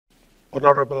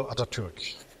Honorable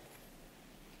Atatürk,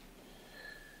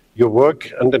 your work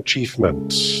and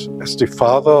achievement as the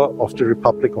father of the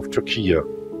Republic of Turkey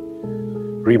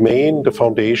remain the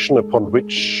foundation upon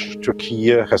which Turkey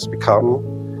has become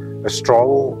a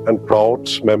strong and proud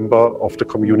member of the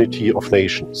community of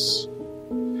nations.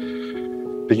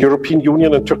 The European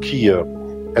Union and Turkey,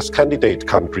 as candidate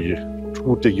country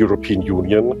to the European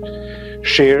Union,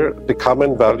 share the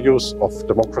common values of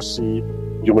democracy,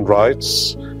 human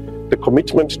rights, the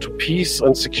commitment to peace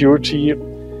and security,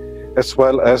 as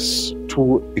well as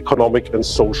to economic and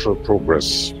social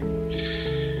progress.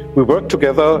 We work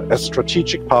together as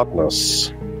strategic partners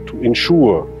to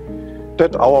ensure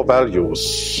that our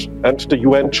values and the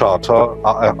UN Charter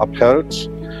are upheld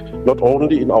not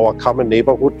only in our common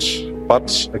neighborhood,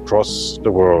 but across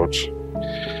the world.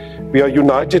 We are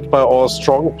united by our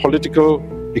strong political,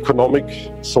 economic,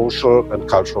 social and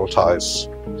cultural ties.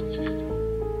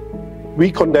 We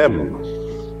condemn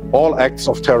all acts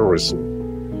of terrorism.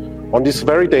 On this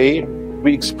very day,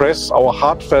 we express our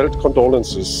heartfelt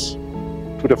condolences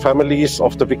to the families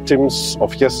of the victims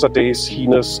of yesterday's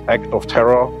heinous act of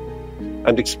terror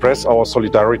and express our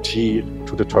solidarity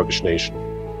to the Turkish nation.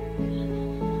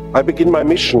 I begin my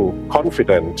mission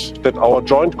confident that our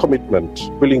joint commitment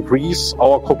will increase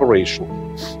our cooperation,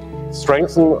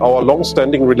 strengthen our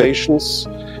long-standing relations,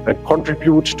 and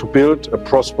contribute to build a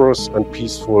prosperous and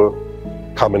peaceful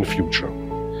common future.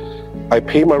 I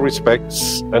pay my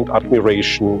respects and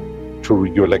admiration to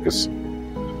your legacy.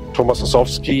 Thomas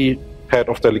Ossowski, Head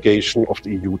of Delegation of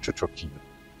the EU to Turkey.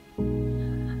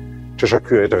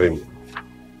 Teşekkür ederim.